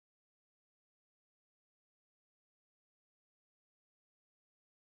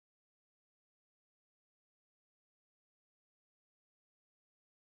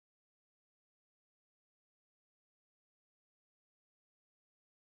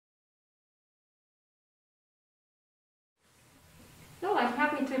I'm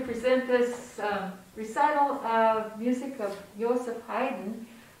happy to present this recital of music of Joseph Haydn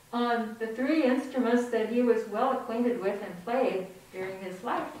on the three instruments that he was well acquainted with and played during his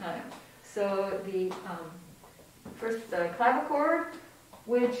lifetime. So the first clavichord,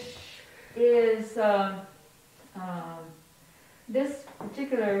 which is this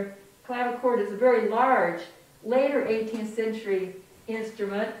particular clavichord is a very large, later 18th century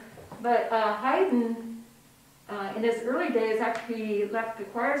instrument, but Haydn in his early days, after he left the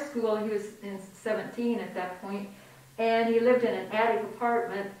choir school, he was in 17 at that point, and he lived in an attic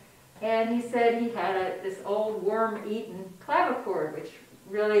apartment, and he said he had this old worm-eaten clavichord, which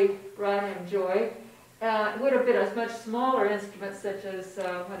really brought him joy. It would have been a much smaller instrument, such as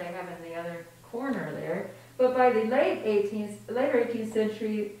what I have in the other corner there. But by the later 18th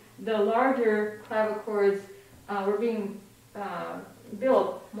century, the larger clavichords were being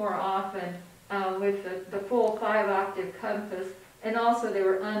built more often with the full 5-octave compass, and also they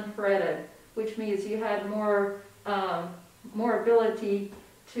were unfretted, which means you had more ability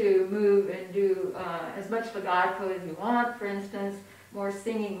to move and do as much legato as you want, for instance, more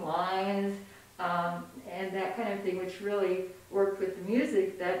singing lines, and that kind of thing, which really worked with the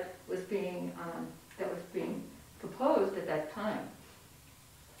music that was being proposed at that time.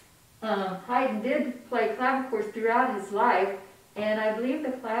 Haydn did play clavichords throughout his life, and I believe the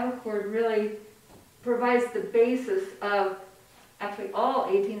clavichord really provides the basis of actually all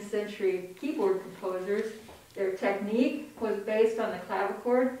 18th century keyboard composers. Their technique was based on the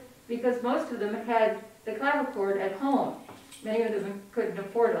clavichord because most of them had the clavichord at home. Many of them couldn't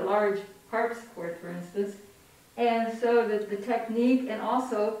afford a large harpsichord, for instance. And so the technique and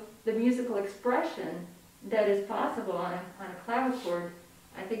also the musical expression that is possible on a clavichord,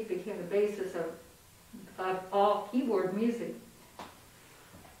 I think, became the basis of all keyboard music.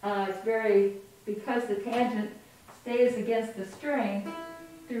 It's very, because the tangent stays against the string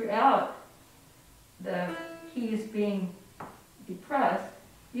throughout the keys being depressed,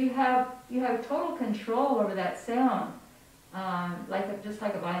 you have total control over that sound, just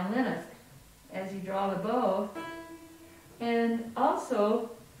like a violinist, as you draw the bow. And also,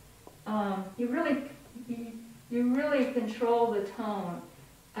 you really control the tone.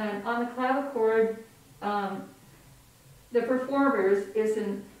 And on the clavichord, the performers is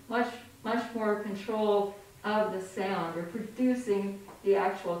in much more control of the sound, or producing the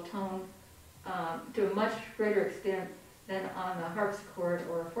actual tone to a much greater extent than on the harpsichord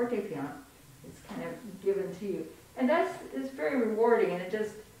or fortepiano. It's kind of given to you, and it's very rewarding. And it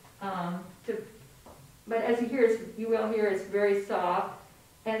just but as you will hear, it's very soft,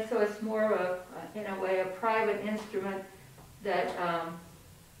 and so it's more of in a way a private instrument that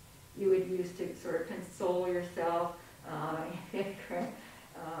you would use to sort of console yourself.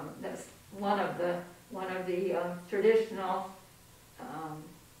 That's one of the traditional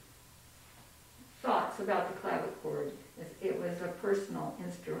thoughts about the clavichord. It was a personal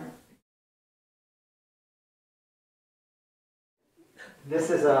instrument. This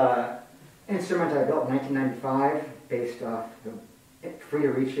is an instrument I built in 1995 based off the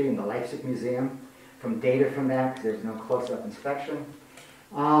Friederici in the Leipzig Museum. From data from that, because there's no close-up inspection.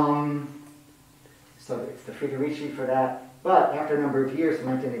 So it's the Friederici for that. But after a number of years, in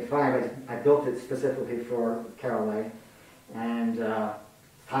 1985, I built it specifically for Carolet. And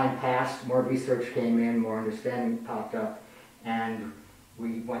time passed, more research came in, more understanding popped up, and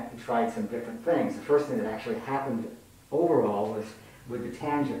we went and tried some different things. The first thing that actually happened overall was with the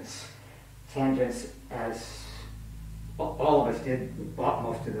tangents. Tangents, as all of us did, we bought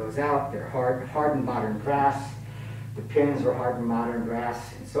most of those out. They're hardened modern brass. The pins were hardened modern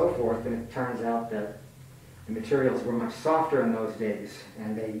brass, and so forth. And it turns out that the materials were much softer in those days,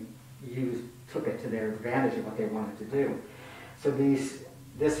 and they took it to their advantage of what they wanted to do. So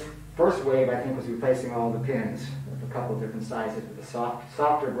this first wave, I think, was replacing all the pins of a couple of different sizes with a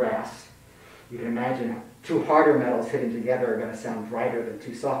softer brass. You can imagine two harder metals hitting together are going to sound brighter than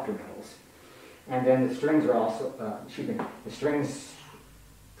two softer metals. And then the strings are also, the strings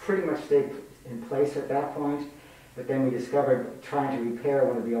pretty much stayed in place at that point, but then we discovered trying to repair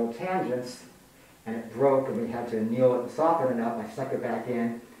one of the old tangents, and it broke, and we had to anneal it and soften it up. I stuck it back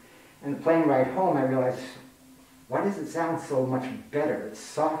in, and the plane ride home, I realized, why does it sound so much better? It's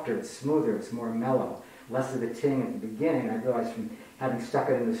softer, it's smoother, it's more mellow, less of the ting at the beginning. I realized from having stuck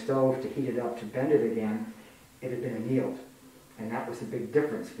it in the stove to heat it up to bend it again, it had been annealed. And that was a big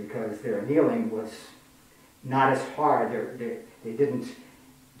difference, because their annealing was not as hard. They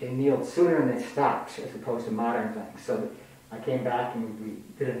annealed sooner and they stopped, as opposed to modern things. So I came back and we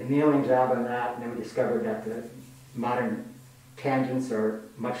did an annealing job on that, and then we discovered that the modern tangents are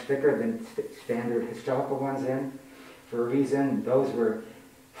much thicker than standard historical ones in. for a reason. Those were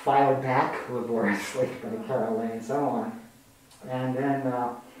filed back laboriously by Carolet and so on. And then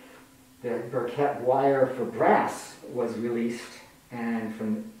the Burkett wire for brass was released,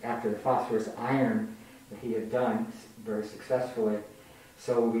 and after the phosphorus iron that he had done very successfully,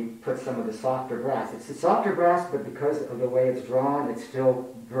 so we put some of the softer brass. It's a softer brass, but because of the way it's drawn, it's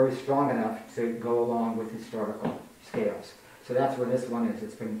still very strong enough to go along with historical scales. So that's where this one is.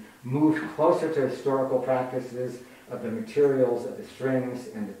 It's been moved closer to historical practices of the materials of the strings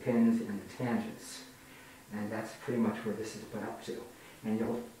and the pins and the tangents. And that's pretty much where this has been up to. And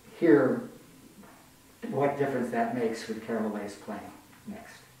you'll hear what difference that makes with Carolet's playing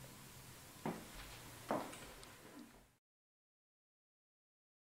next.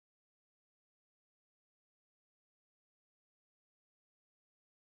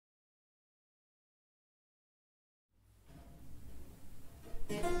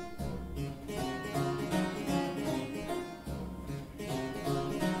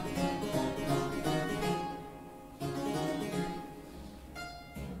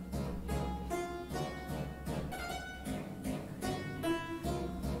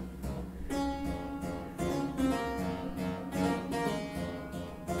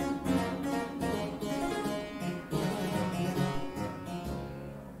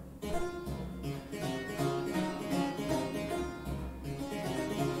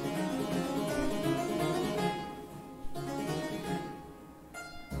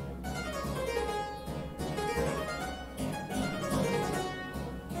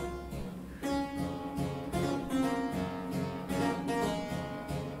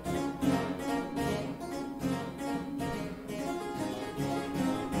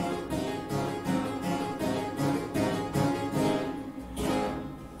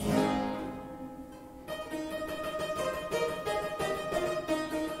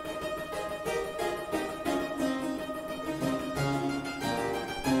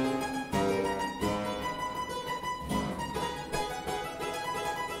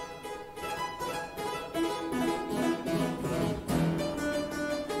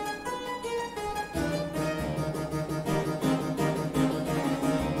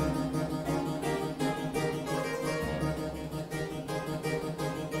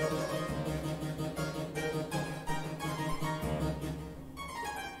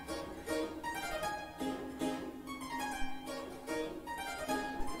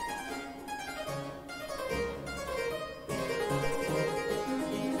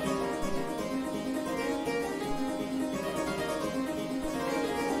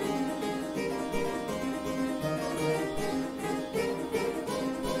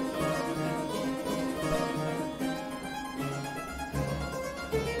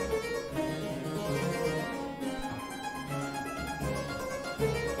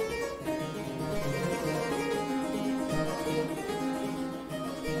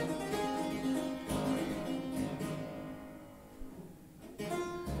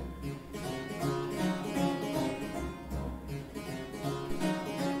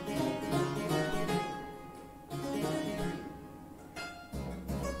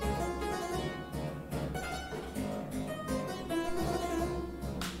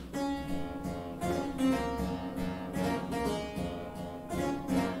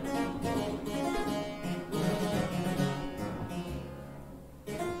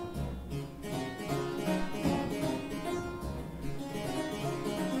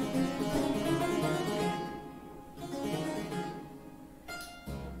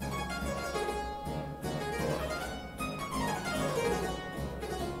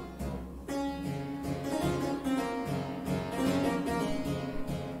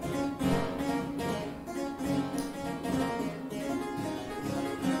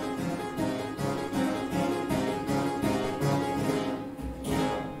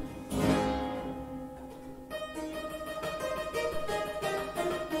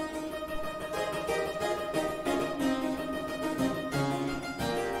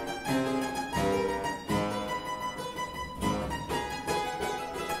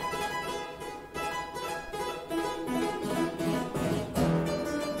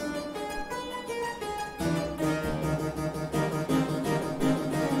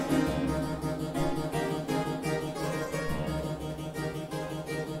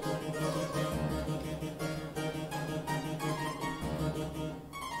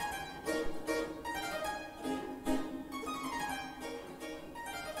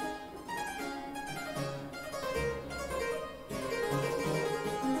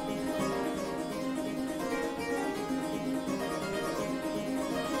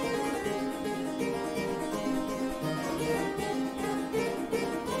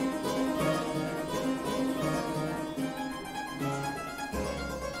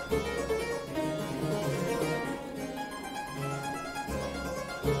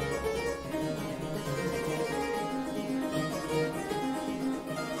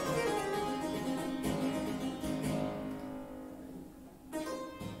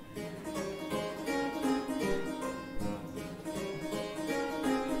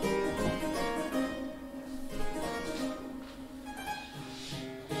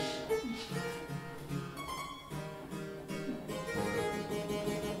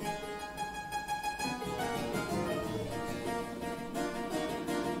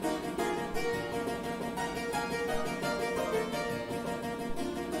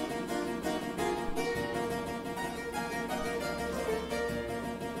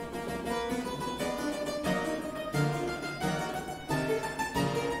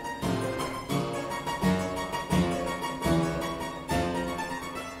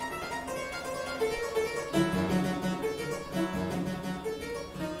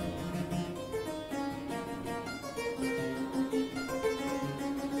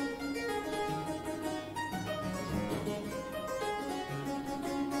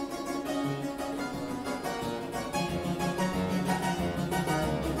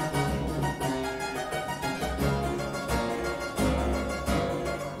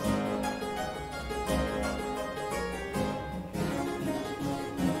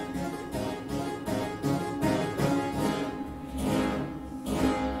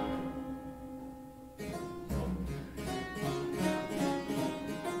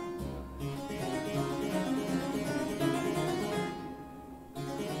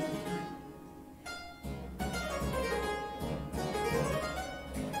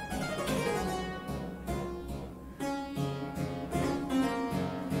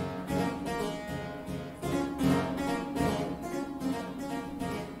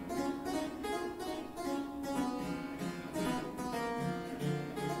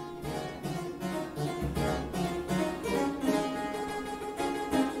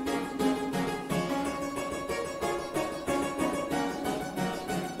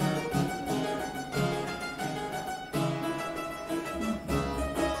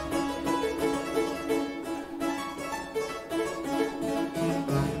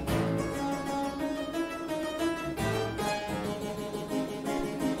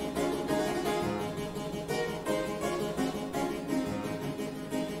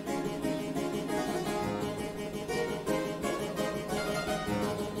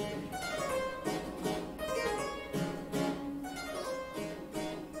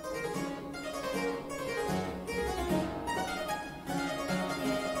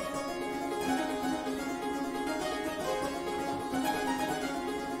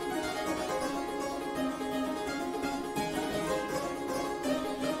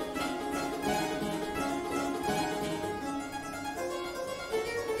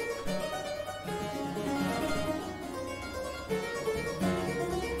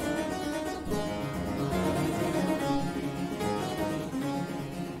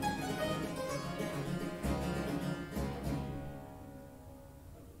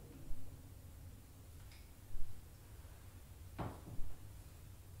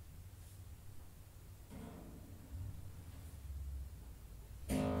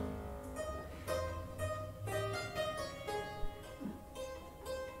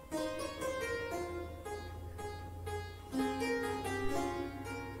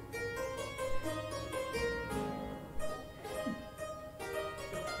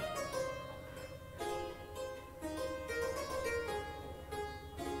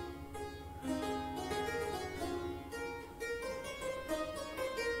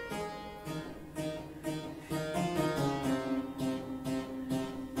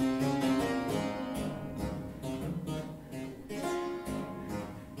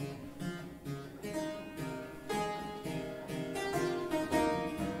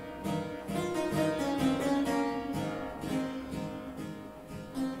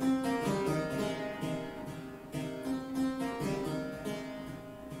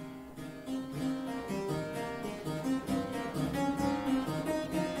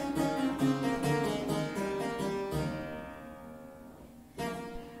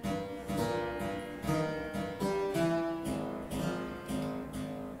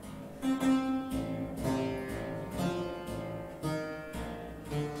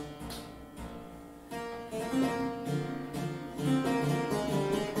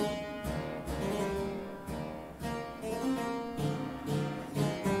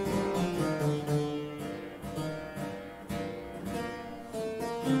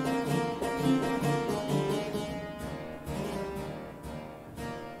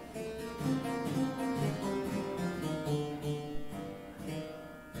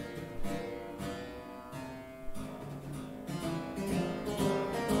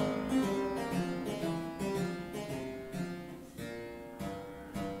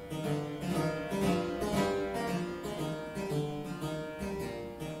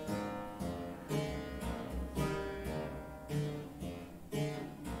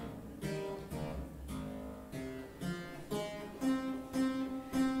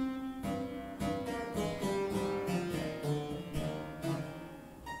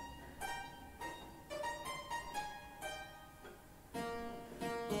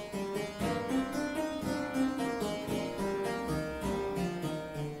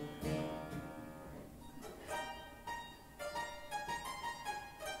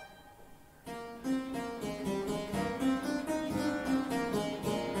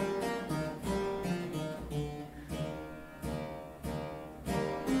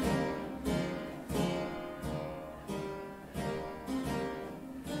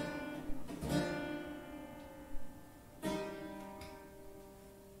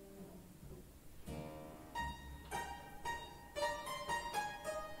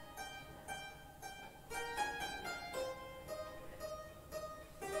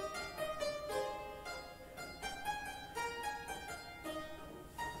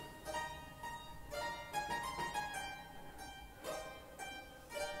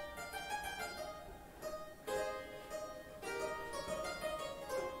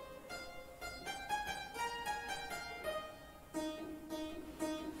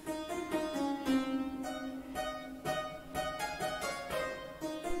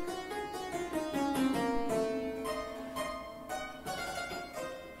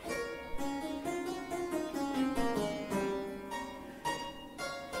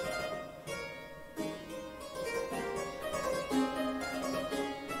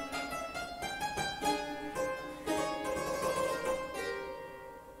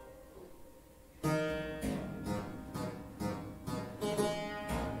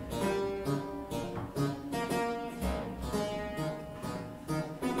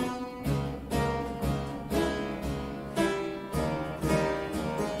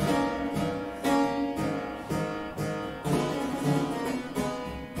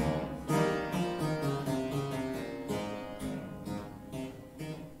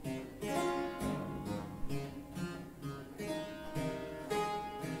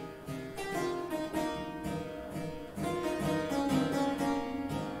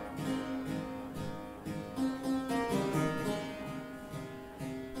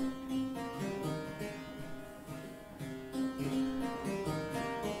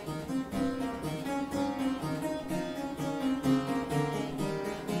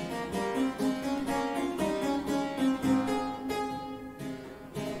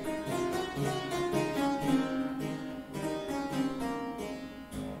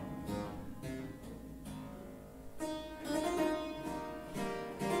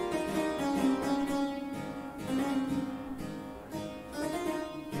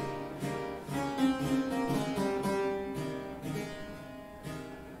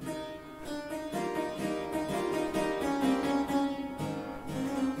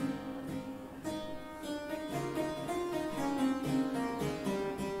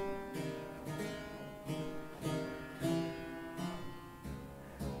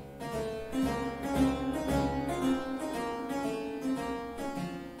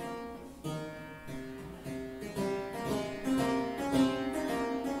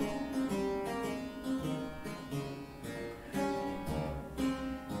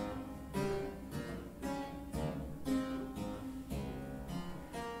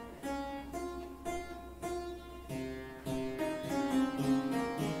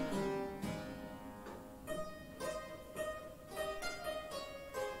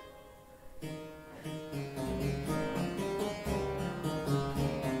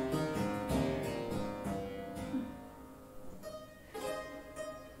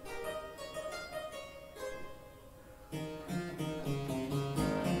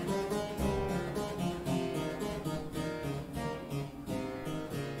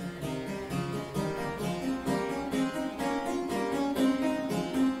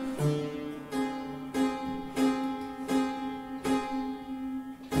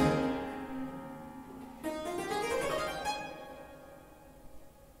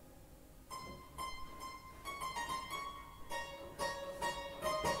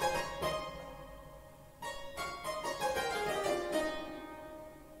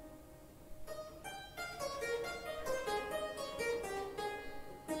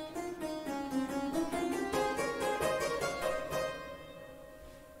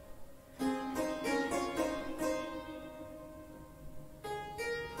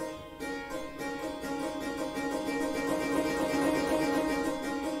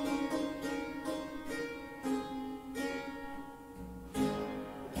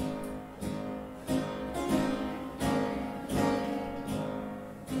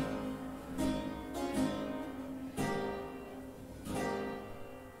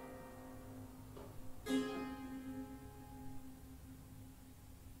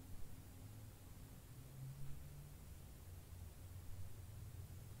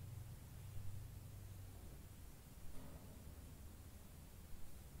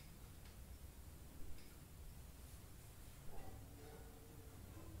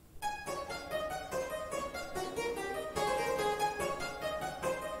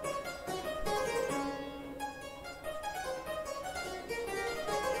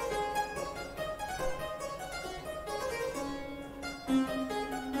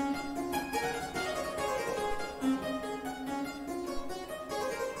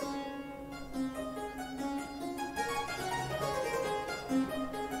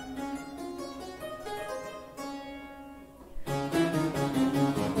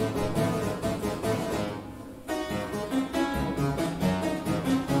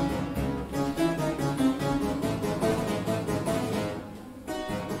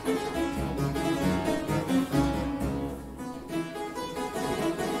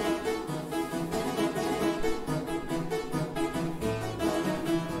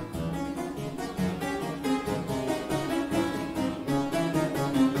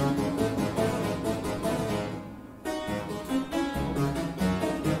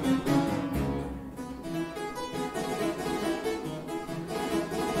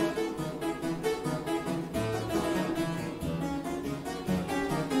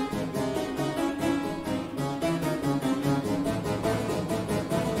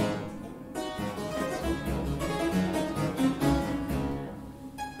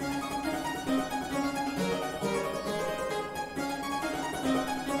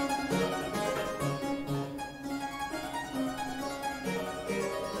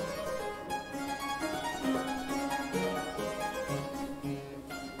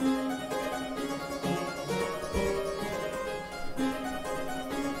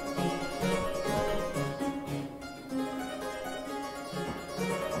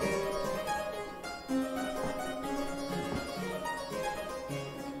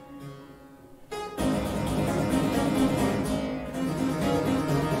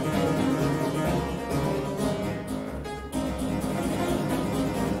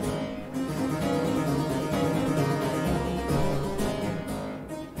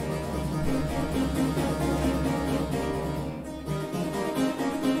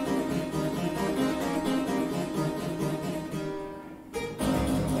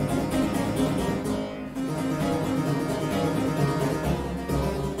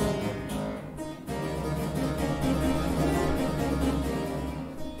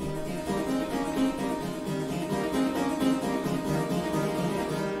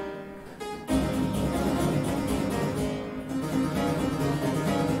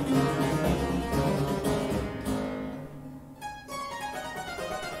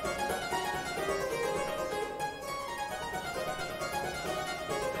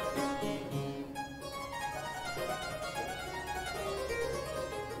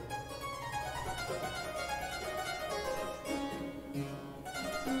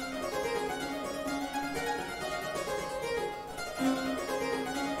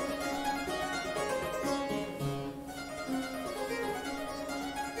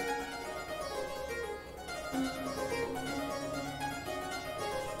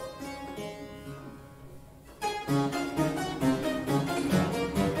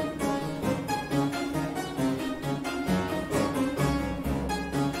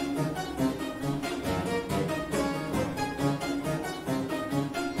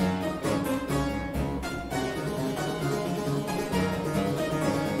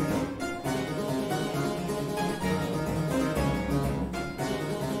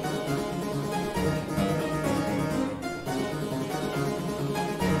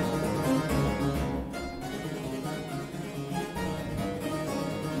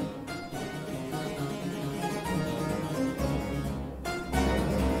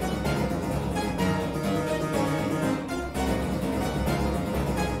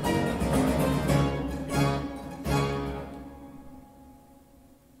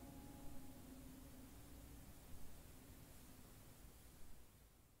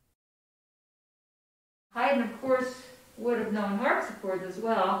 Haydn, of course, would have known harpsichords as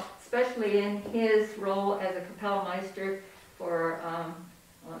well, especially in his role as a Kapellmeister for,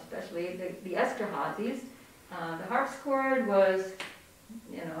 well, especially the Esterházys. The harpsichord was,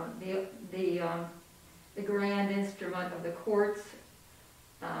 you know, the grand instrument of the courts,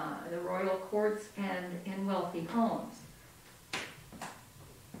 the royal courts, and in wealthy homes.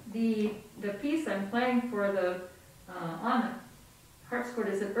 The piece I'm playing for the on the harpsichord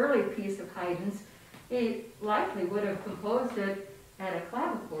is an early piece of Haydn's. He likely would have composed it at a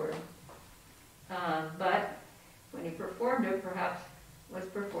clavichord, but when he performed it, perhaps was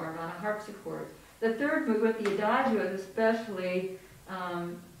performed on a harpsichord. The third movement, the Adagio, is especially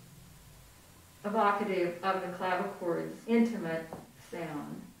evocative of the clavichord's intimate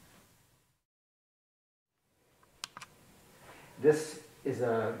sound. This is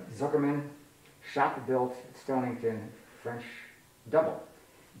a Zuckermann shop-built Stonington French double,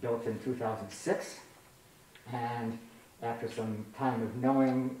 built in 2006. And after some time of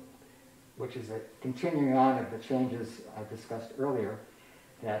knowing, which is a continuing on of the changes I discussed earlier,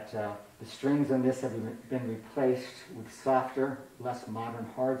 that the strings on this have been replaced with softer, less modern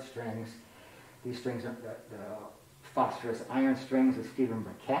hard strings. These strings are the phosphorus iron strings with Stephen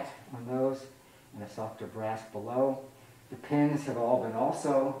Briquet on those, and a softer brass below. The pins have all been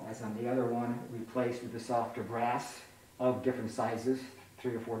also, as on the other one, replaced with the softer brass of different sizes,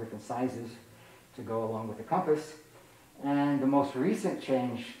 3 or 4 different sizes, to go along with the compass. And the most recent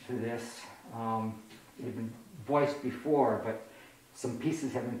change to this, it had been voiced before, but some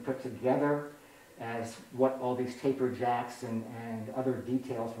pieces have been put together as what all these taper jacks and other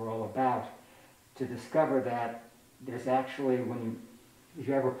details were all about, to discover that there's actually, if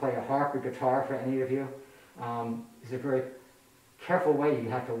you ever play a harp or guitar, for any of you, there's a very careful way you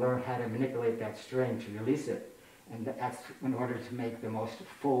have to learn how to manipulate that string to release it. And that's in order to make the most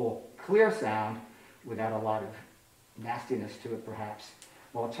full, clear sound without a lot of nastiness to it, perhaps.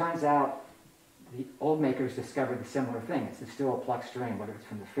 Well, it turns out the old makers discovered a similar thing. It's still a plucked string, whether it's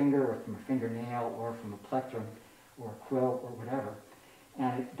from the finger or from a fingernail or from a plectrum or a quill or whatever.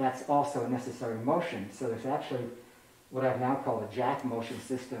 And that's also a necessary motion. So there's actually what I've now called a jack motion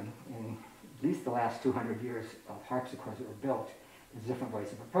system in at least the last 200 years of harpsichords that were built. There's different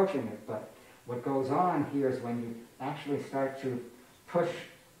ways of approaching it, but what goes on here is when you actually start to push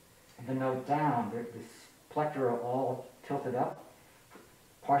the note down, this plectra are all tilted up,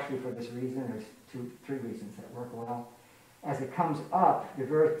 partially for this reason. There's 3 reasons that work well. as it comes up, the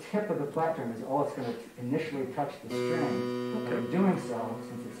very tip of the plectrum is all it's going to initially touch the string. Okay. And in doing so,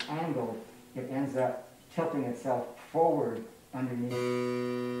 since it's angled, it ends up tilting itself forward underneath. You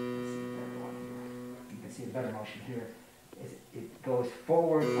can see a better motion here. It goes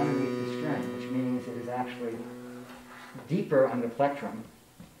forward underneath the string, which means it is actually deeper on the plectrum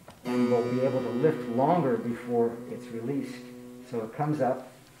and will be able to lift longer before it's released. So it comes up,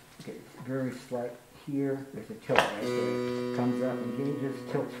 it's very slight here, there's a tilt right there. It comes up, engages,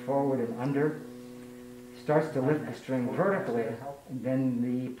 tilts forward and under, starts to lift the string vertically, and then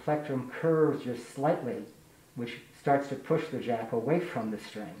the plectrum curves just slightly, which starts to push the jack away from the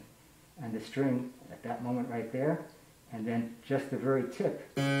string. And the string, at that moment right there, and then just the very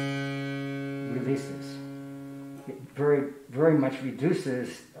tip releases. It very, very much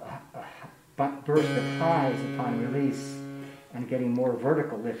reduces a burst of highs upon release, and getting more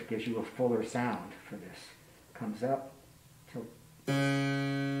vertical lift gives you a fuller sound for this. Comes up, tilt,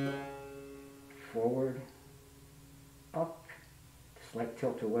 forward, up, slight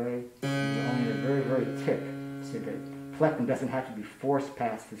tilt away, and only a very, very tip, so the plectrum doesn't have to be forced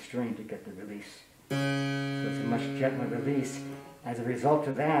past the string to get the release. So it's a much gentler release. As a result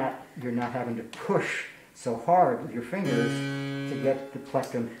of that, you're not having to push so hard with your fingers to get the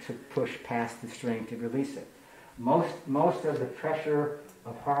plectrum to push past the string to release it. Most of the pressure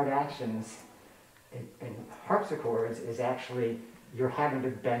of hard actions in harpsichords is actually you're having to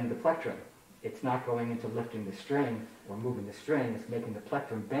bend the plectrum. It's not going into lifting the string or moving the string, it's making the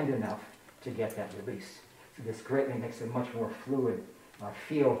plectrum bend enough to get that release. So this greatly makes a much more fluid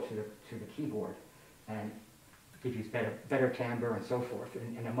feel to the keyboard and gives you better timbre and so forth,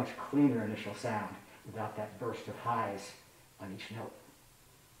 and a much cleaner initial sound without that burst of highs on each note.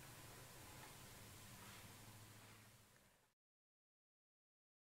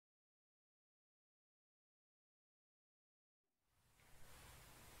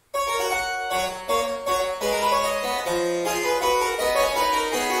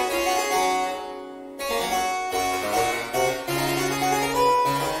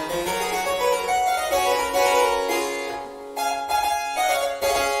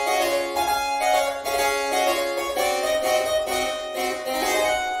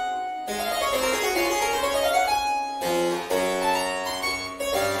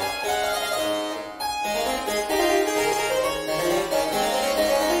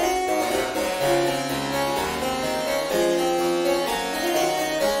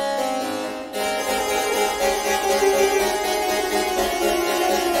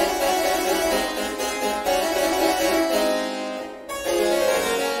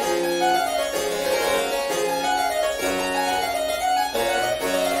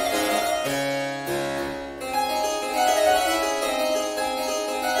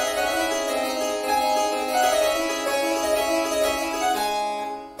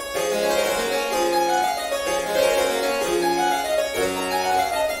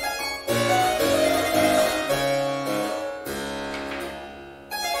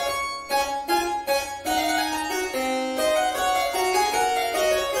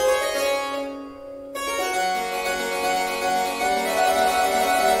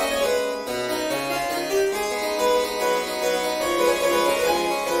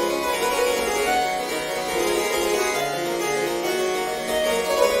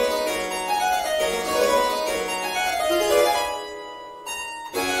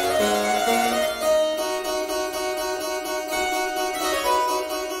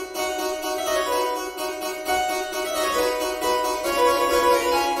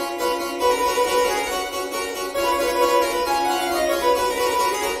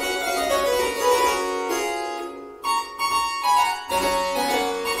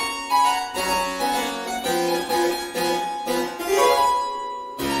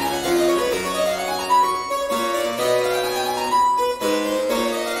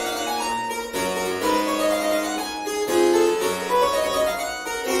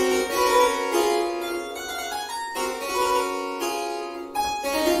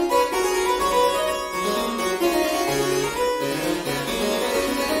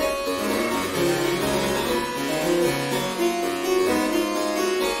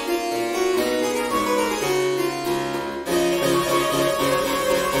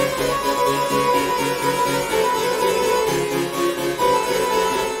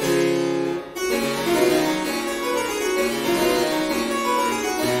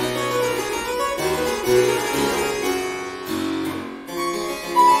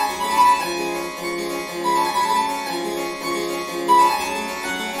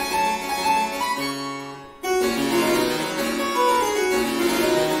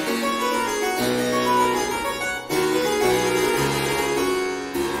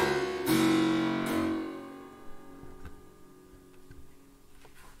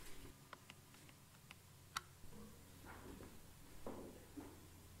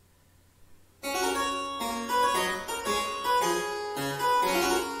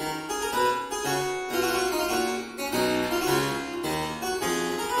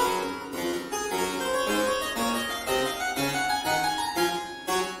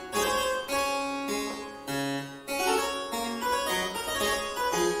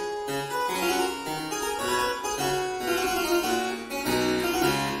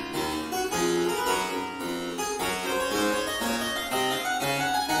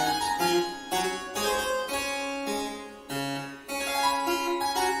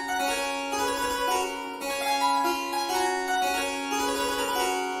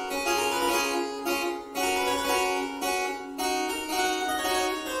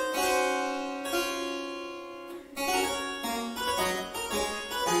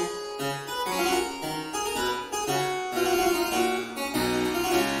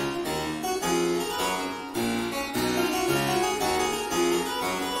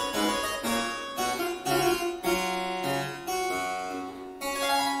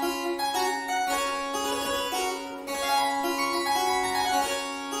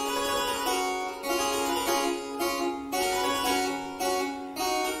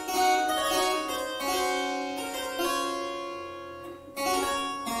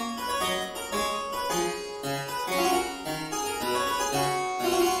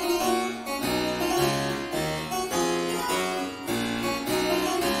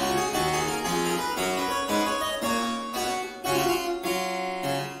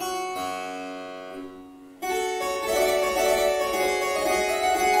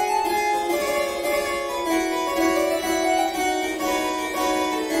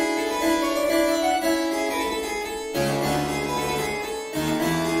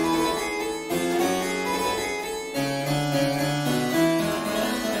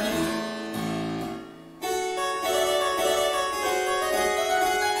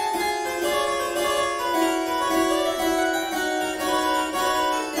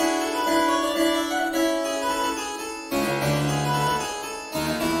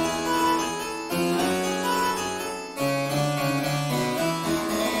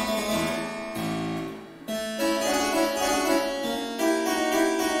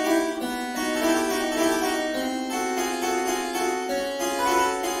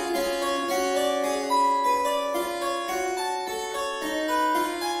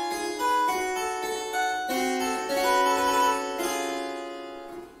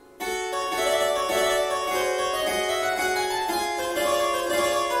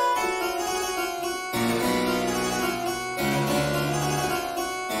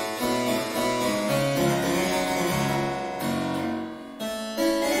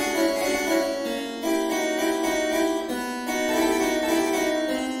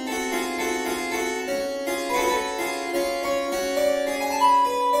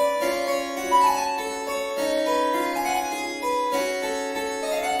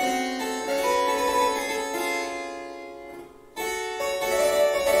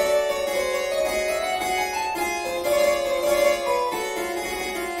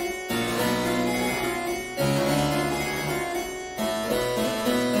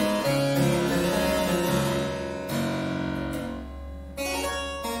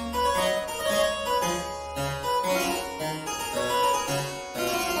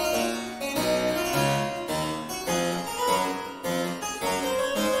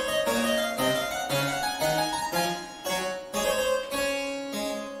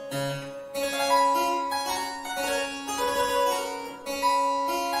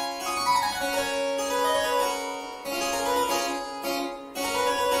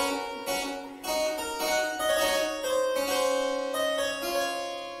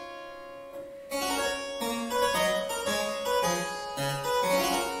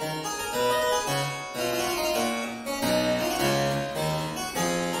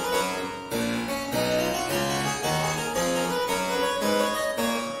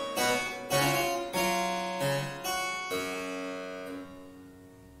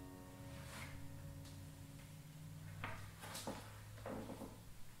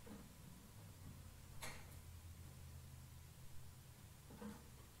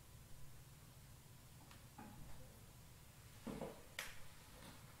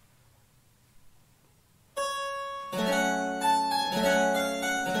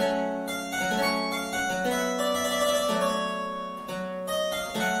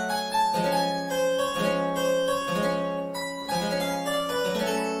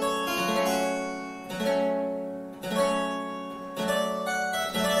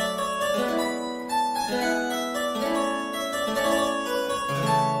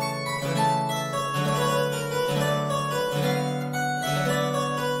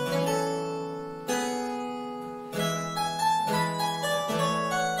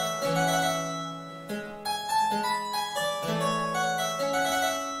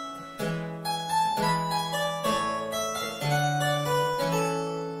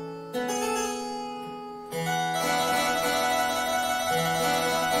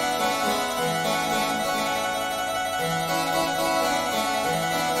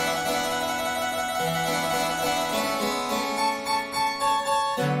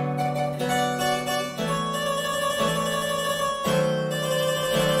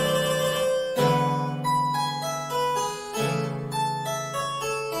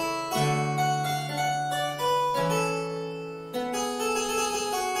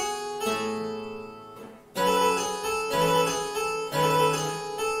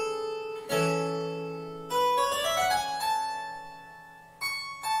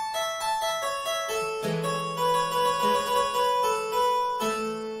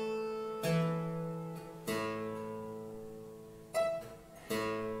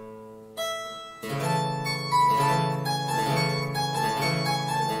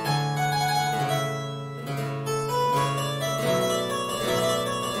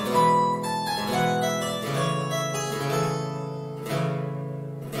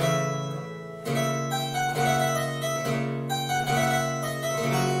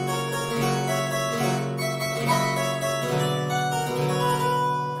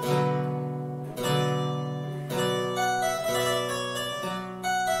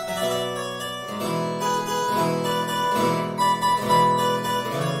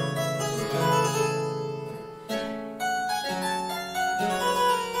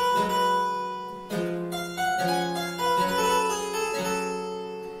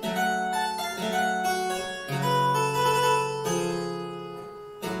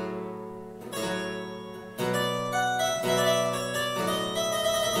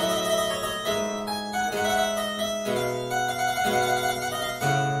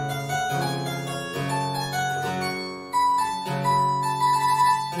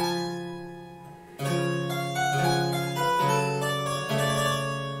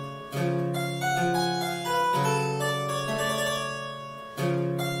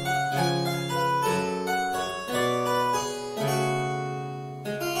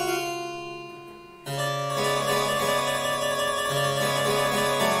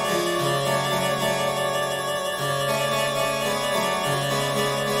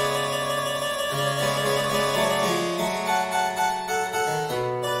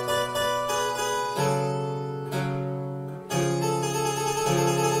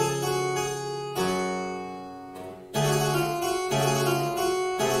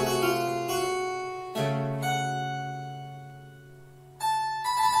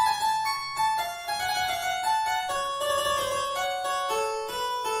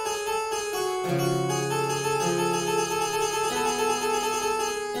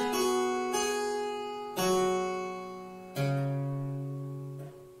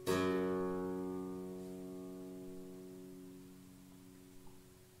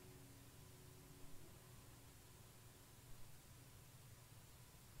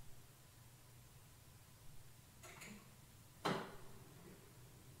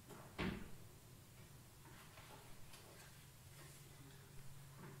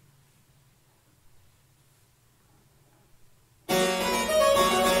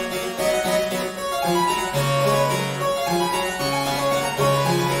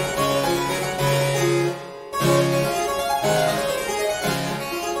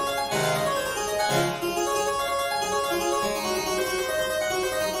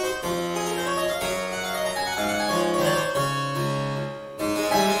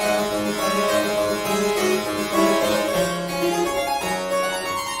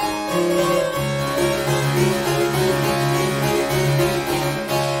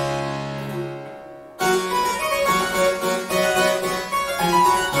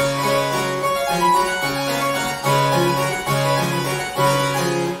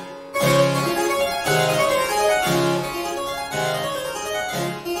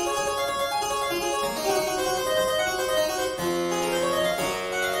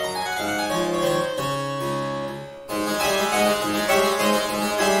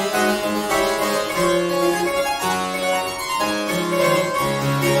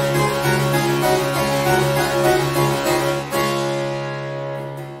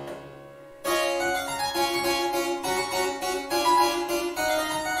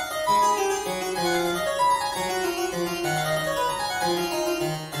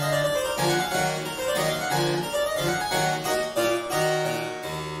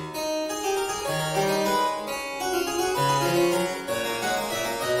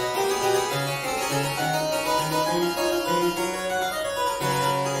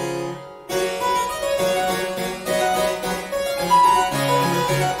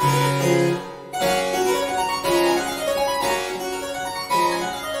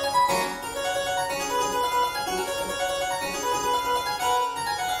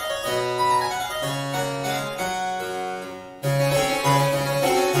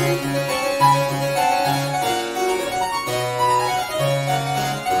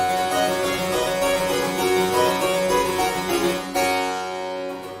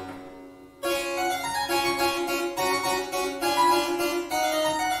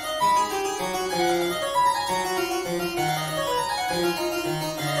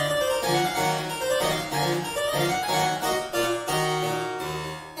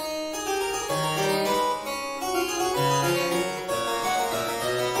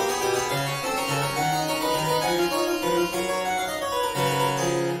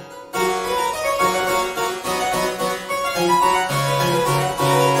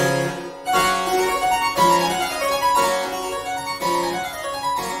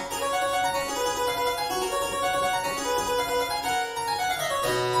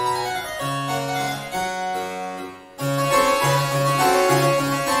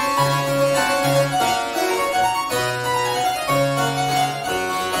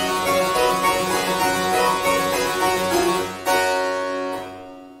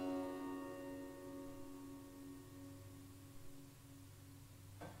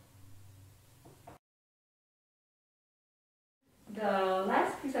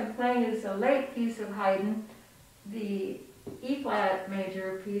 playing is a late piece of Haydn, the E-flat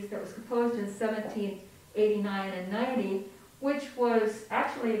major piece that was composed in 1789 and 90, which was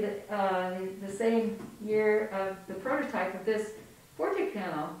actually the same year of the prototype of this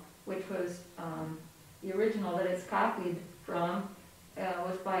Fortepiano, which was the original that it's copied from,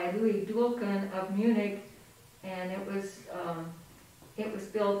 was by Louis Dulken of Munich, and it was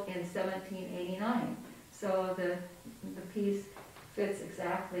built in 1789. So the piece fits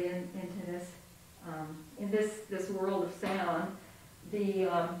exactly into this in this world of sound.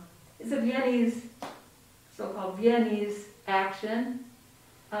 It's a Viennese, so-called Viennese action,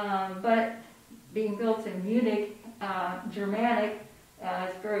 but being built in Munich, Germanic.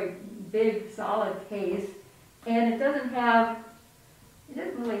 It's a very big, solid case, and it doesn't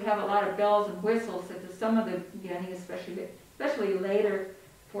really have a lot of bells and whistles that some of the Viennese, especially later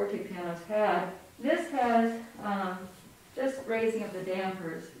fortepianos had. This has just raising of the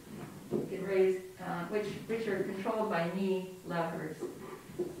dampers. You can raise, which are controlled by knee levers,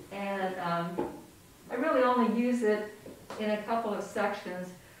 and I really only use it in a couple of sections,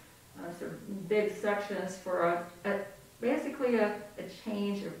 sort of big sections for basically a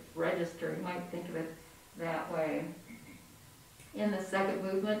change of register. You might think of it that way. In the second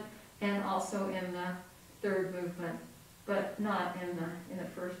movement and also in the third movement, but not in the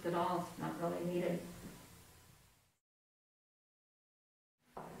first at all. It's not really needed.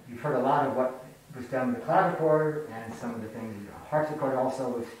 You've heard a lot of what was done with the clavichord and some of the things. Harpsichord also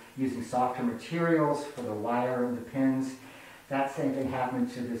was using softer materials for the wire and the pins. That same thing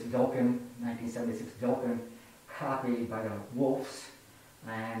happened to this Dulken, 1976 Dulken, copied by the Wolfs,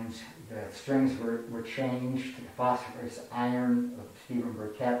 and the strings were changed. The phosphorus iron of Stephen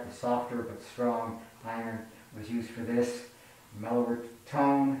Burkett, the softer but strong iron, was used for this mellower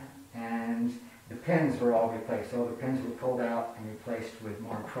tone, and the pins were all replaced. All the pins were pulled out and replaced with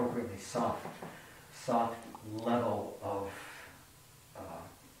more appropriately soft level of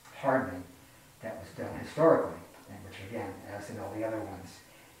hardening that was done historically, and which again, as in all the other ones,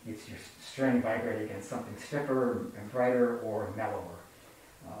 it's your string vibrating against something stiffer and brighter or mellower.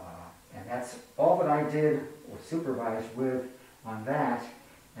 And that's all that I did or supervised with on that.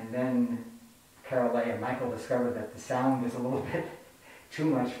 And then Carol Leigh and Michael discovered that the sound was a little bit too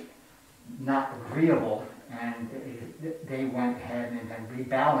much not agreeable, and they went ahead and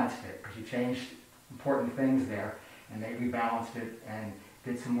rebalanced it, because you changed important things there, and they rebalanced it and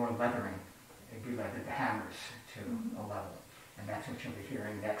did some more leathering. They re-leathered the hammers to a level. And that's what you'll be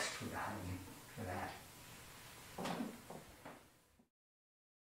hearing next with the Haydn for that.